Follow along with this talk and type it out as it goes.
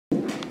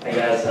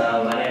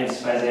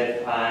name's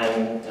Fazef.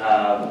 I'm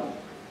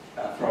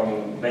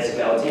from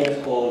basically our team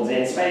is called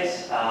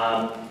ZenSpace.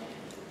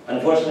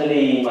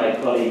 Unfortunately, my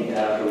colleague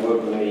who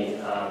worked with me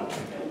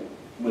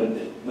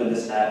with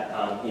this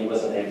app, he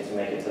wasn't able to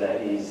make it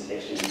today. He's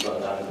actually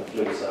gone down with the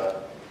flu,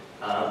 so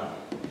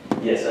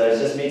yeah. So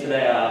it's just me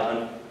today,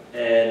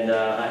 and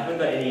I haven't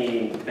got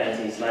any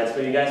fancy slides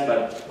for you guys.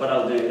 But what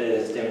I'll do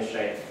is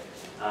demonstrate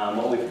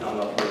what we've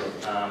come up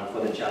with for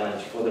the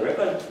challenge for the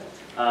record.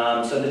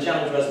 So the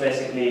challenge was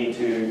basically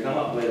to come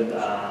up with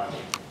a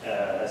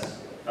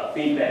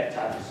feedback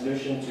type of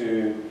solution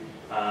to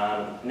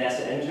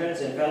NASA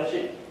interns and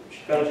fellowship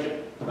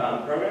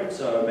program.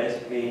 So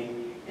basically,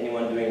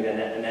 anyone doing the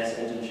NASA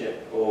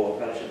internship or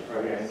fellowship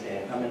program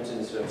can come into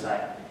this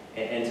website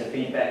and enter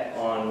feedback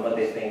on what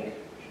they think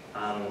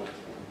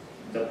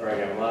the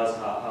program was,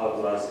 how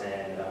it was,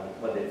 and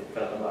what they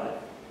felt about it.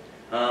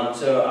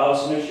 So our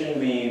solution,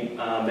 we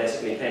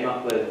basically came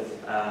up with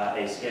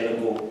a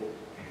scalable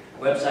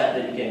website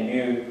that you can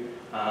view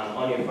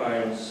on your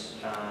phones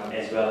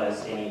as well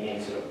as any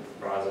sort of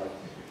browser.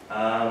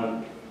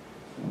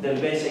 The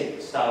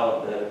basic style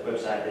of the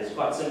website is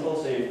quite simple.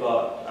 So you've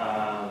got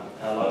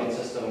a login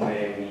system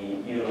where we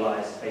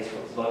utilize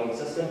Facebook's login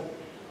system.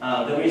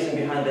 The reason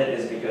behind that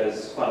is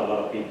because quite a lot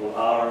of people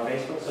are on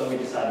Facebook, so we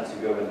decided to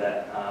go with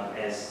that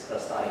as a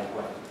starting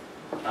point.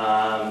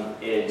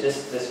 It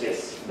just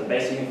gets the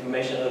basic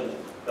information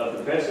of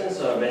the person,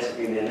 so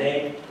basically their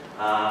name,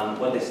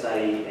 what they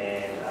study,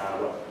 and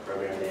what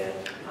program they're in.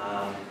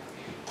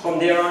 From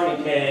there on,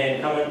 you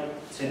can come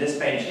to this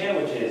page here,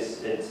 which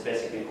is, it's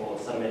basically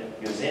called Submit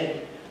Your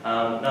Zen.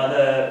 Now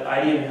the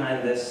idea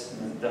behind this,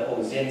 the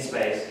whole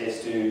ZenSpace,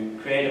 is to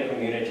create a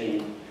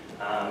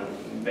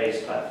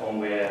community-based platform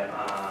where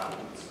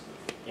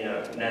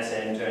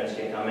NASA interns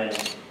can come in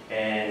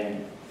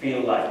and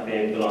feel like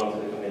they belong to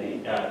the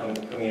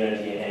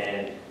community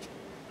and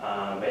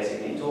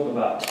basically talk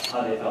about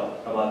how they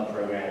felt about the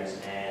programs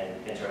and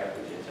interact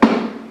with each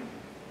other.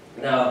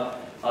 Now,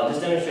 I'll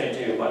just demonstrate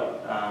to you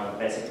what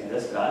basically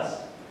this does.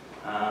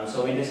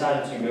 So we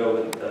decided to go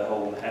with the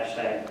whole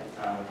hashtag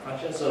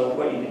function. So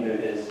what you can do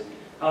is,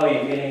 how are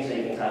you feeling? So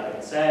you can type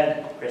in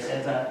sad, press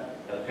enter,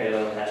 it'll create a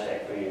little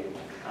hashtag for you.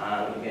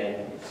 You can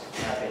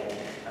type in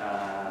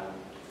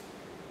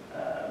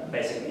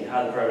basically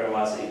how the program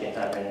was, so you can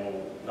type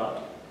in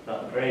not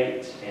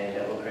great, and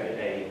that will create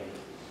a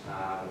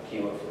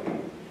keyword for you.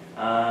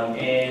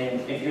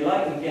 And if you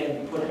like, you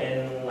can put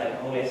in like a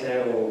whole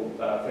essay or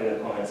further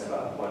comments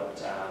about what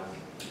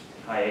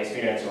how your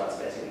experience was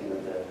basically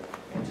with the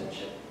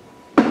internship.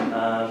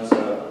 So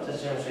I'll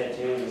just demonstrate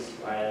to you this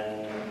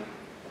one.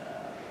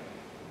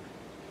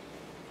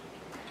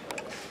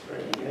 That's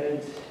pretty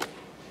good.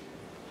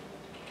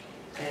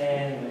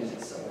 And we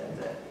just submit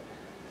that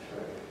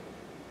through.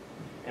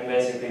 And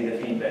basically the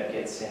feedback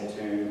gets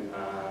into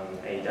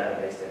a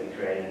database that we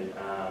created.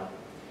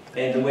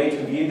 And the way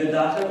to view the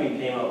data, we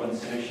came up with a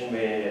solution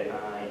where you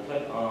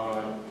click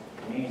on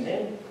View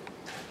Zen,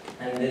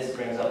 and this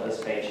brings up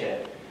this page here.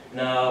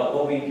 Now,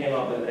 what we came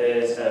up with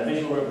is a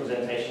visual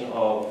representation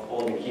of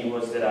all the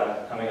keywords that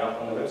are coming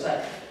up on the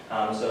website.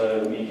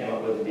 So we came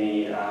up with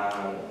the,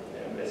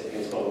 basically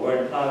it's called a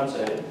word cloud, so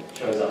it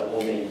shows up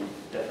all the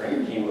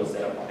different keywords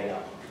that are popping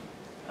up.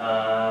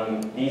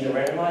 These are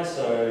randomized,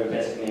 so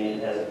basically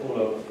it has a pool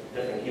of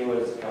different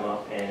keywords that come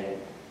up, and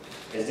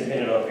it's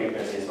dependent on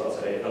frequency as well.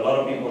 So if a lot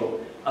of people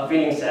are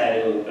feeling sad,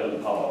 it'll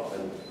pop up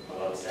with a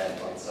lot of sad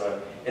ones.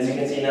 So as you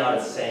can see now,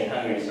 it's saying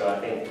hungry, so I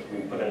think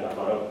we put in a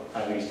lot of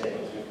hungry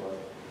statements before.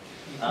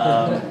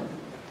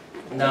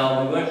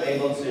 Now, we weren't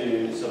able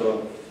to sort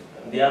of,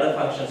 the other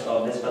functions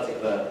of this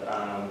particular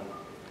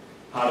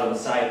part of the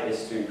site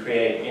is to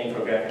create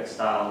infographic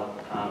style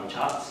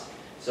charts.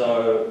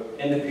 So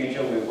in the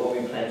future, what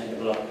we plan to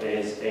develop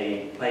is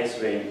a place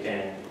where you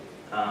can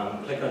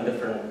click on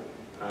different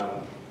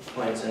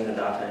points in the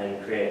data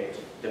and create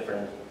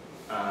different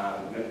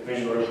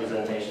visual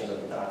representations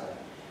of the data.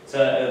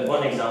 So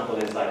one example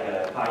is like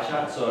a pie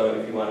chart. So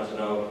if you wanted to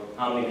know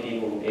how many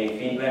people gave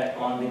feedback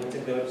on the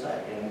particular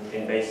website,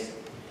 and based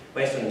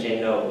on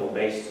gender or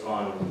based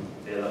on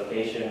their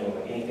location or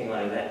anything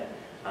like that,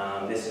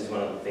 this is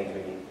one of the things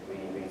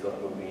we thought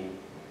would be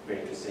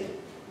great to see.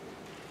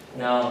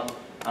 Now,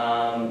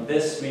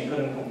 this we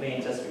couldn't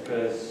complete just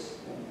because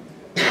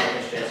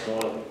stress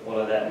and all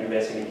of that. We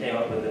basically came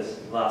up with this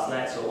last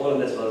night, so all of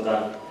this was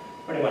done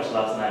pretty much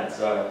last night,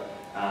 so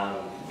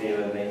bear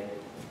with me.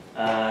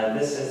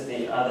 This is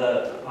the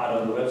other part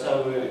of the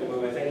website we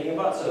were thinking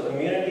about. So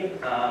community,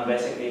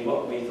 basically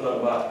what we thought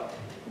about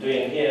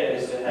doing here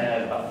is to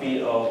have a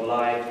feed of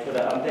live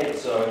Twitter updates.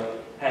 So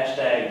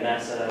hashtag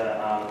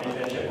NASA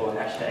internship or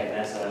hashtag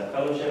NASA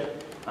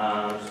fellowship.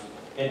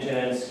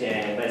 Interns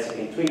can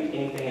basically tweet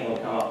anything and it will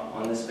come up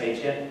on this page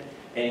here.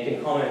 And you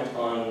can comment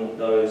on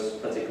those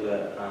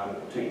particular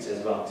tweets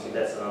as well. So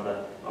that's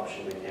another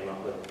option we came up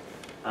with.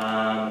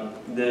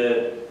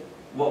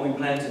 What we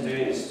plan to do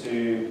is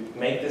to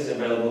make this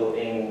available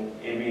in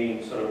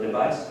every sort of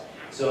device.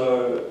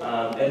 So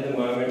at the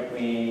moment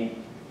we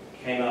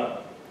came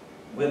up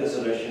with a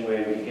solution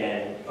where we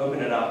can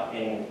open it up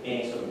in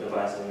any sort of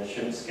device and it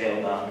should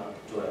scale down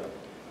to it.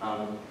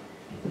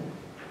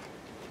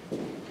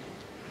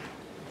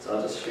 So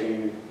I'll just show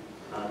you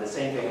the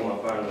same thing on my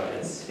phone, but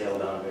it's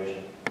scaled down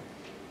version.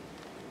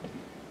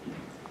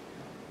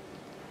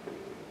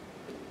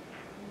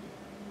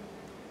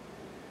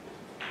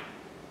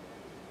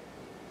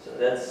 So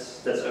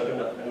that's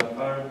opened up in my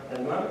phone at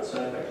the moment.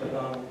 So if I click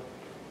on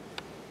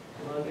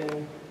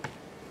login,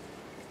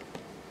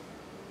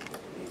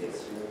 it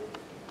gets through.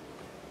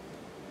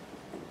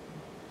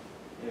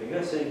 There we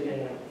go. So you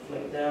can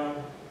flick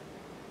down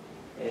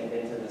and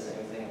enter the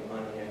same thing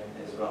on here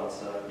as well.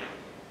 So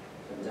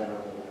for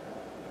general,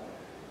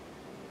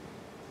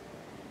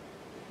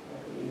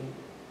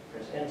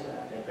 press enter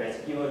and create a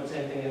keyword,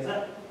 same thing as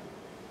that,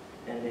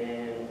 and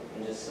then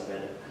you just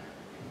submit it.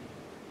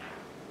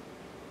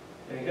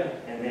 There you go,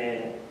 and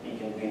then you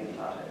can read the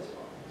data as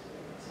well.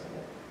 So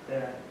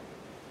there.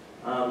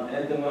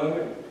 At the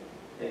moment,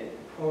 it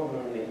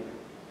probably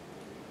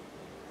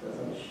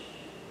doesn't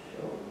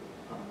show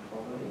up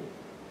properly.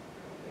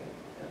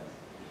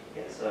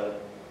 Yeah, so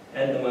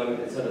at the moment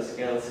it sort of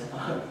scales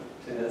up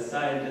to the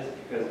side just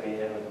because we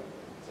haven't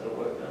sort of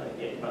worked on it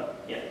yet.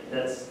 But yeah,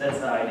 that's the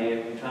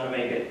idea. We're trying to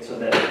make it so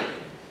that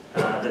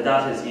the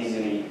data is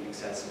easily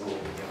accessible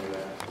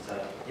everywhere.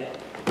 So yeah.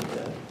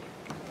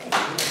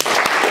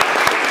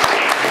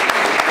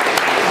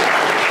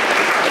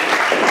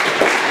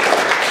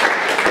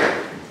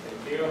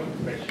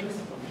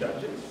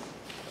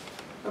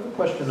 I have a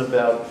question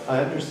about, I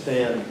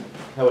understand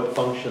how it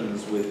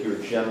functions with your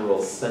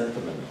general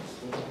sentiment.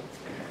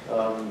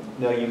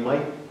 Now you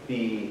might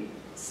be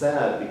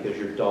sad because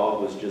your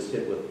dog was just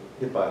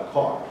hit by a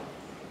car.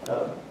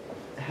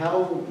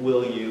 How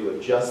will you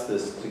adjust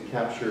this to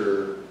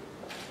capture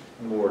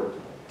more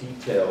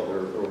detailed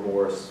or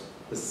more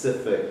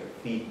specific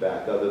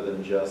feedback other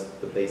than just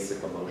the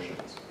basic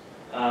emotions?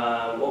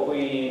 What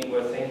we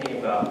were thinking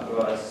about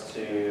was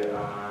to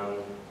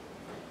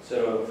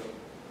sort of,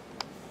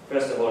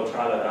 first of all,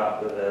 trial it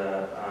out with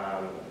a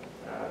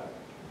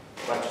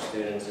bunch of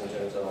students in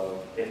terms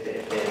of if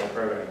they're in a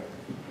program,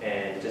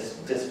 and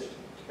just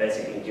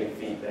basically give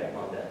feedback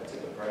on that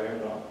particular program,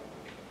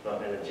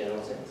 not in a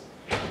general sense.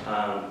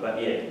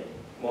 But yeah,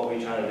 what we're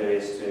trying to do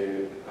is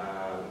to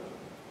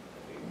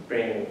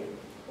bring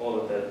all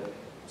of the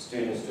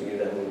students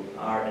together who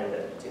are in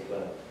that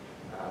particular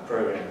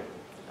program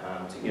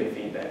to give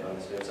feedback on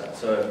this website.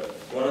 So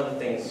one of the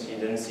things you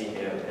didn't see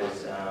here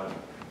is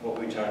what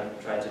we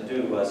tried to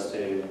do was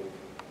to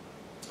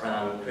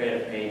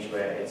create a page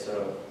where it sort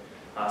of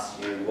asks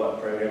you what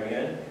program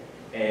you're in,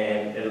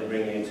 and it'll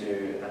bring you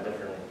to a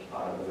different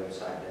part of the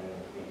website, and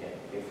we can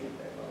give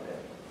feedback on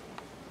that.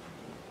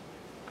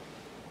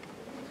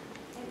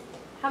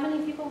 How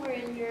many people were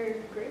in your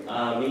group?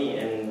 Me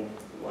and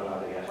one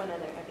other guy. One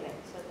other, okay,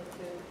 so the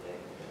two.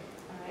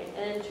 All right,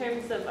 and in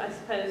terms of, I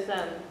suppose,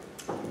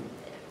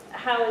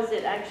 how is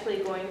it actually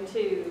going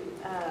to,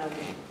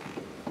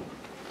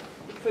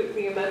 for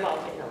your mobile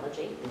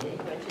technology that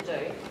you're going to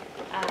do,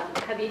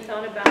 have you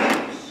thought about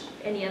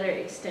any other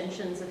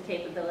extensions of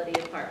capability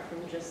apart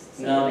from just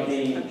some of the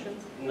basic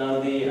functions?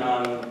 No, the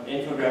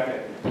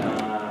infographic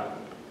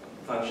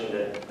function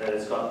that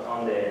it's got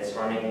on there, it's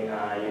running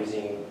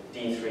using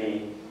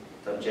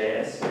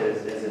d3.js.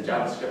 is a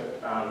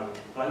JavaScript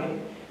plugin.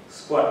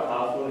 It's quite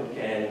powerful. It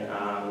can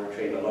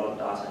retrieve a lot of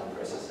data and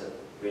process it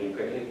really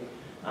quickly.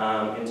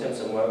 In terms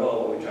of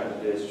mobile, what we're trying to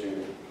do is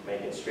to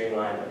make it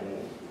streamlined,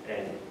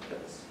 and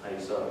that's how you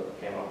sort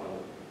of came up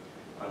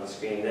on the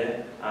screen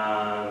there.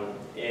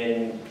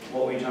 And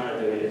what we're trying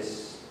to do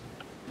is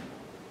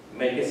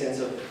make a sense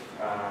of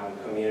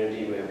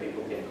community where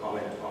people can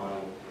comment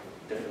on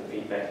different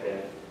feedback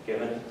they've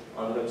given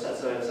on the website.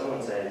 So if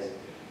someone says,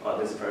 oh,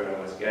 this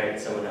program was great,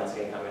 someone else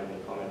can come in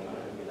and comment on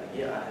it and be like,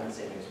 yeah, I had the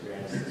same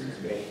experience, this was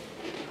great.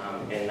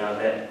 And now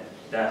that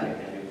data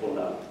can be pulled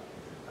up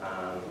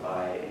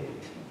by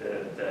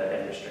the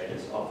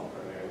administrators of the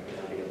program,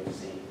 be able to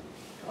see,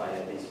 oh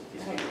yeah, these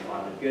people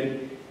find it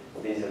good,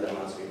 these are the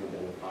ones people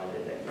didn't find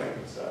it that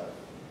great. So.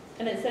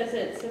 And it says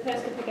it's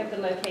supposed to pick up the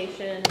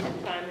location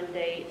and time and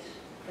date.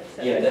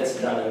 Yeah,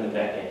 that's done in the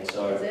back end.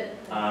 So is it?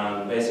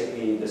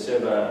 Basically the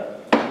server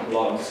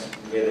logs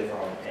where they're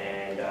from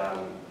and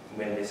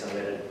when they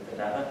submitted the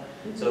data.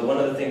 So one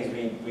of the things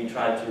we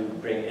tried to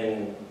bring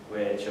in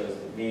where it shows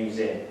the views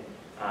in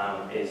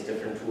is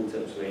different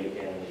tooltips where you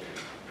can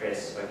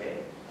press, okay,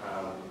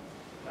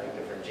 like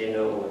different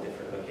gender or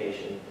different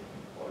location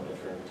or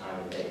different time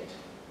and date.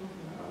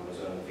 Was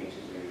one of the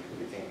features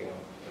we were thinking of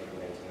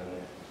implementing on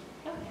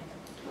there. Okay.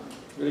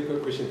 Really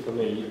quick question for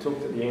me. You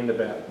talked at the end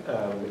about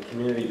the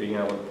community being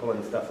able to pull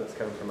in stuff that's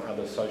coming from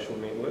other social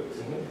networks.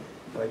 And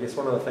I guess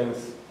one of the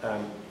things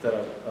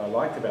that I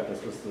liked about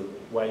this was the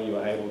way you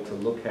were able to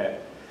look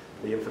at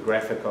the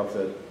infographic of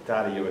the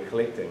data you were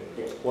collecting.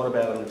 What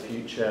about in the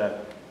future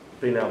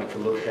being able to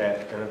look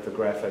at an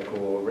infographic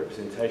or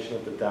representation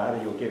of the data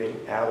you're getting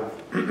out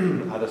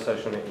of other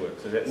social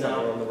networks? Is that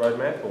something on the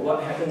roadmap? Or?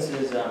 What happens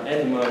is, at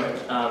the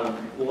moment,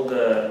 all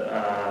the,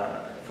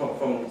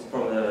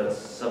 from the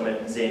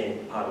Summit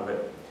Zen part of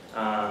it,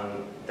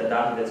 the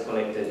data that's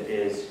collected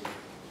is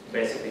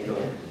basically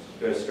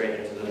goes straight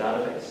into the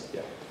database.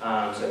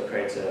 Yeah. So it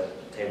creates a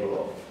table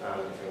of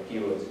different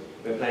keywords.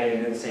 We're planning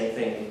to do the same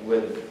thing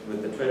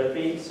with the Twitter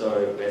feed.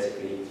 So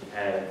basically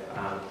have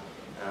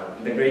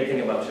the great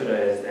thing about Twitter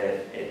is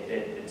that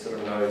it sort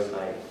of knows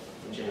like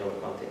the general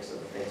context of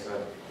the thing.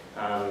 So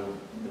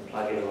the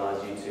plugin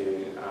allows you to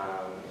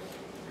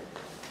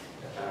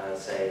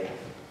say,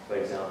 for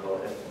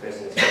example, if the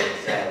person is feeling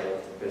sad or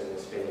if the person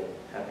is feeling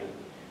happy.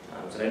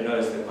 So it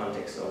knows the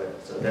context of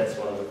it. So that's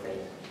one of the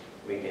things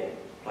we can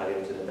plug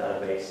into the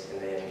database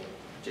and then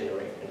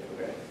generate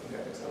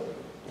infographics out of it.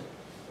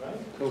 Right?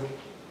 Cool.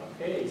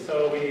 Okay,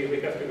 so we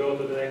have to go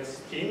to the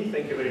next team.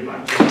 Thank you very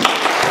much.